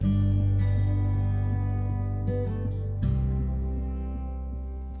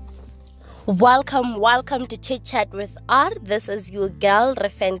Welcome to Chit Chat with R. This is your girl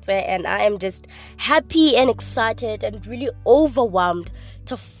Refente, and I am just happy and excited and really overwhelmed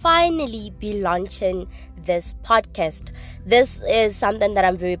to finally be launching this podcast. This is something that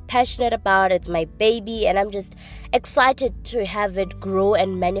I'm very passionate about. It's my baby, and I'm just excited to have it grow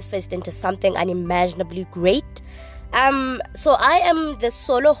and manifest into something unimaginably great. So I am the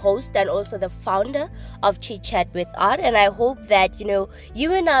solo host and also the founder of Chit Chat with Art, and I hope that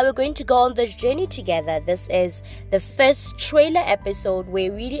you and I are going to go on this journey together. This is the first trailer episode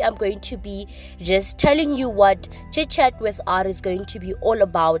where really I'm going to be just telling you what Chit Chat with Art is going to be all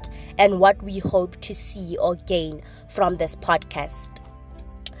about and what we hope to see or gain from this podcast.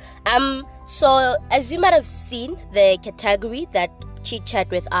 So as you might have seen, the category that Chit Chat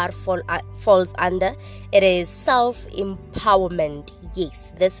with R falls under, it is self-empowerment.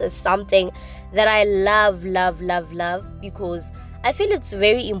 Yes, this is something that I love because I feel it's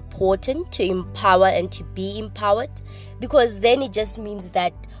very important to empower and to be empowered, because then it just means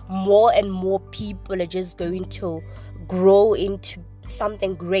that more and more people are just going to grow into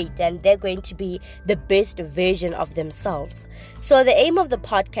something great and they're going to be the best version of themselves. So the aim of the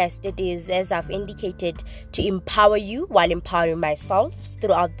podcast, it is, as I've indicated, to empower you while empowering myself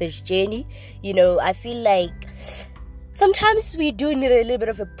throughout this journey. I feel like sometimes we do need a little bit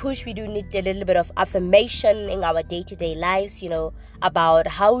of a push. We do need a little bit of affirmation in our day-to-day lives, about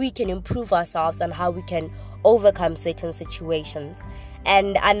how we can improve ourselves and how we can overcome certain situations.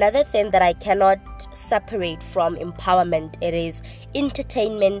 And another thing that I cannot separate from empowerment, it is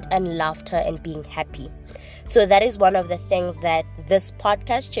entertainment and laughter and being happy. So that is one of the things that this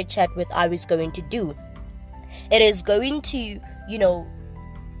podcast, Chit Chat with R, is going to do. It is going to,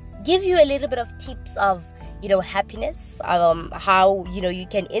 give you a little bit of tips of happiness, how you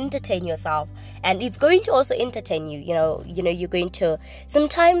can entertain yourself, and it's going to also entertain you. You're going to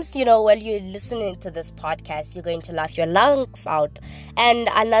sometimes while you're listening to this podcast, you're going to laugh your lungs out. And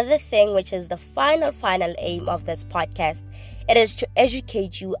another thing, which is the final aim of this podcast, it is to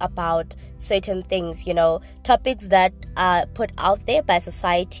educate you about certain things, topics that are put out there by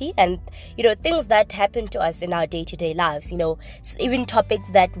society, and things that happen to us in our day-to-day lives, even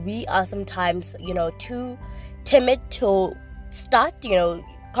topics that we are sometimes too timid to start,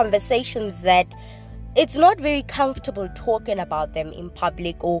 conversations that it's not very comfortable talking about them in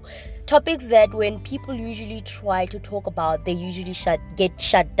public, or topics that when people usually try to talk about, they usually get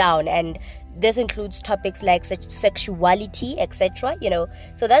shut down. And this includes topics like sexuality, etc.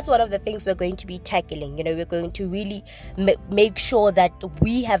 So that's one of the things we're going to be tackling. We're going to really make sure that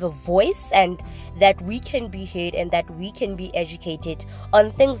we have a voice and that we can be heard and that we can be educated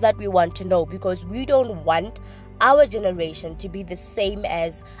on things that we want to know, because we don't want our generation to be the same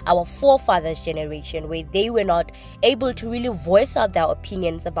as our forefathers' generation, where they were not able to really voice out their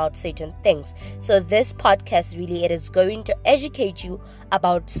opinions about certain things. So this podcast, really, it is going to educate you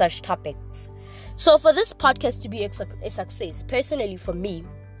about such topics. So for this podcast to be a success, personally for me,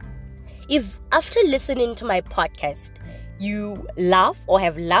 if after listening to my podcast, you laugh or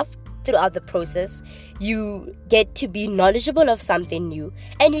have laughed throughout the process, you get to be knowledgeable of something new,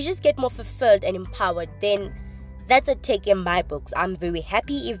 and you just get more fulfilled and empowered, then that's a take in my books. I'm very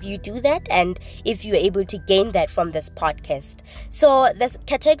happy if you do that and if you're able to gain that from this podcast. So this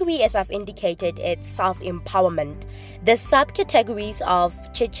category, as I've indicated, it's self-empowerment. The subcategories of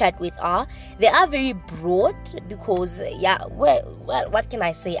Chit Chat with R, they are very broad because, what can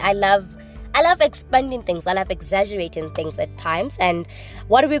I say? I love expanding things. I love exaggerating things at times. And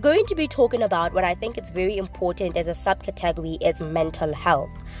what we're going to be talking about, what I think is very important as a subcategory, is mental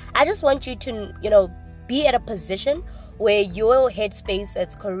health. I just want you to, be at a position where your headspace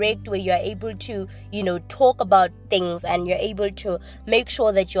is correct, where you're able to, talk about things and you're able to make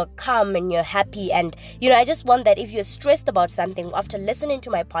sure that you're calm and you're happy. And, I just want that if you're stressed about something, after listening to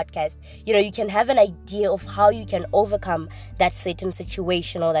my podcast, you can have an idea of how you can overcome that certain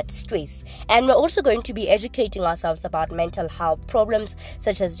situation or that stress. And we're also going to be educating ourselves about mental health problems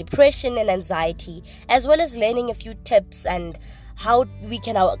such as depression and anxiety, as well as learning a few tips and how we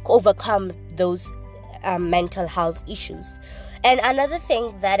can overcome those mental health issues. And another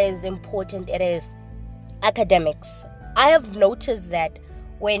thing that is important, it is academics. I have noticed that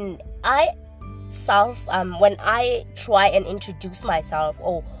when I try and introduce myself,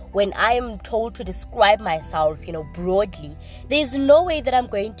 or when I am told to describe myself, broadly, there's no way that I'm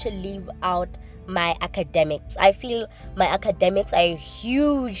going to leave out my academics. I feel my academics are a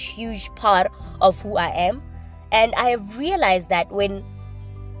huge part of who I am. And I have realized that when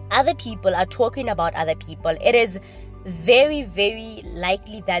other people are talking about other people, it is very, very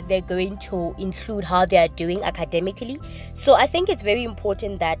likely that they're going to include how they are doing academically. So I think it's very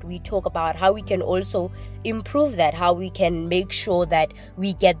important that we talk about how we can also improve that, how we can make sure that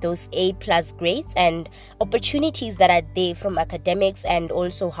we get those A+ grades and opportunities that are there from academics, and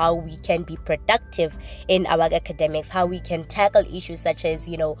also how we can be productive in our academics, how we can tackle issues such as,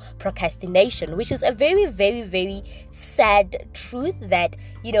 procrastination, which is a very, very, very sad truth that,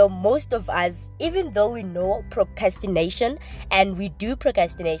 most of us, even though we know procrastination and we do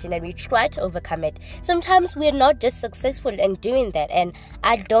procrastination and we try to overcome it, sometimes we're not just successful in doing that. And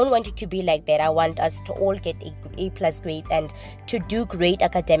I don't want it to be like that. I want us to all get A+ grades and to do great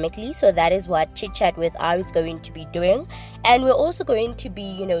academically. So that is what Chit Chat with R is going to be doing. And we're also going to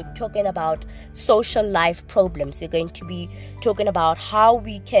be, talking about social life problems. We're going to be talking about how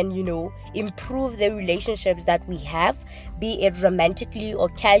we can, improve the relationships that we have, be it romantically or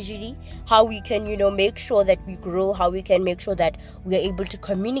casually, how we can, make sure that we grow, how we can make sure that we are able to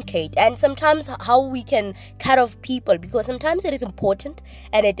communicate, and sometimes how we can cut off people, because sometimes it is important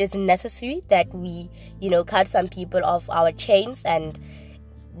and it is necessary that we, cut some people off our chains and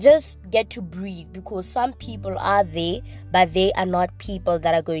just get to breathe, because some people are there, but they are not people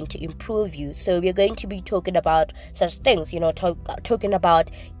that are going to improve you. So we're going to be talking about such things, talking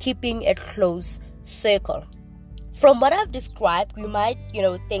about keeping a close circle. From what I've described, you might,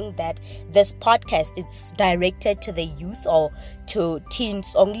 think that this podcast is directed to the youth or to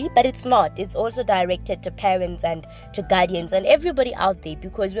teens only, but it's not. It's also directed to parents and to guardians and everybody out there,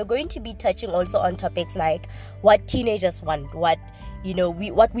 because we're going to be touching also on topics like what teenagers want, what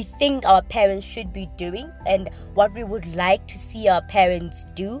we think our parents should be doing, and what we would like to see our parents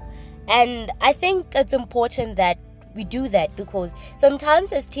do. And I think it's important that we do that, because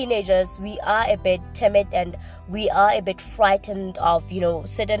sometimes as teenagers we are a bit timid and we are a bit frightened of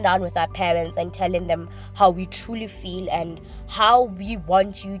sitting down with our parents and telling them how we truly feel and how we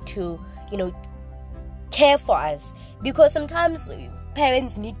want you to care for us, because sometimes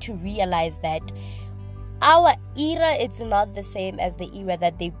parents need to realize that our era is not the same as the era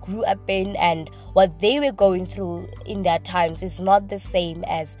that they grew up in, and what they were going through in their times is not the same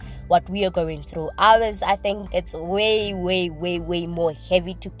as what we are going through. Ours, I think it's way, way, way, way more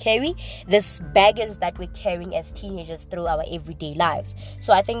heavy to carry, this baggage that we're carrying as teenagers through our everyday lives.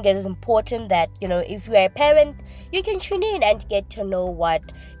 So I think it is important that, if you are a parent, you can tune in and get to know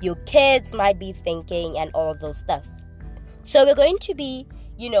what your kids might be thinking and all those stuff. So we're going to be,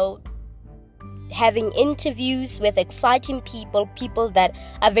 having interviews with exciting people that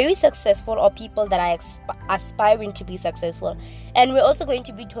are very successful, or people that are aspiring to be successful. And we're also going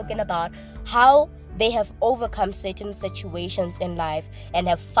to be talking about how they have overcome certain situations in life and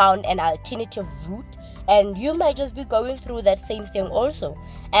have found an alternative route. And you might just be going through that same thing also.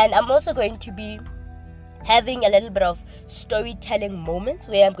 And I'm also going to be having a little bit of storytelling moments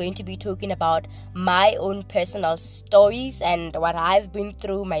where I'm going to be talking about my own personal stories and what I've been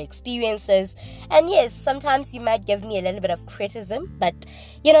through, my experiences. And yes, sometimes you might give me a little bit of criticism, but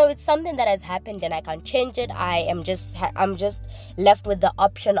it's something that has happened and I can't change it. I'm just left with the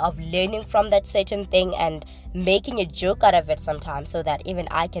option of learning from that certain thing and making a joke out of it sometimes, so that even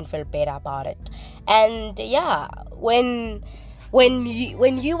I can feel better about it. And yeah, when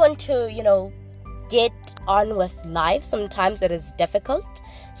you want to get on with life, sometimes it is difficult.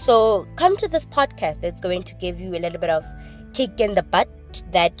 So come to this podcast. It's going to give you a little bit of kick in the butt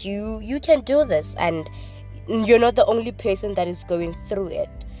that you can do this, and you're not the only person that is going through it.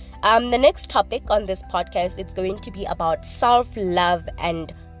 The next topic on this podcast, it's going to be about self-love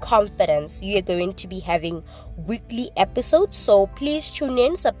and confidence. You are going to be having weekly episodes, so please tune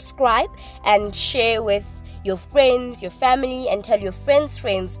in, subscribe, and share with your friends, your family, and tell your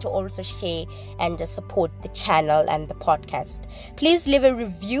friends to also share and support the channel and the podcast. Please leave a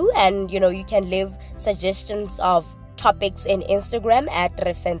review, and you can leave suggestions of topics in Instagram at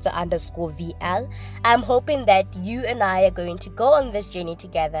Refenza_VL. I'm hoping that you and I are going to go on this journey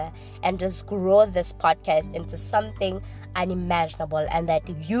together and just grow this podcast into something unimaginable, and that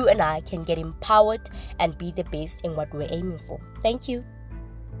you and I can get empowered and be the best in what we're aiming for. Thank you.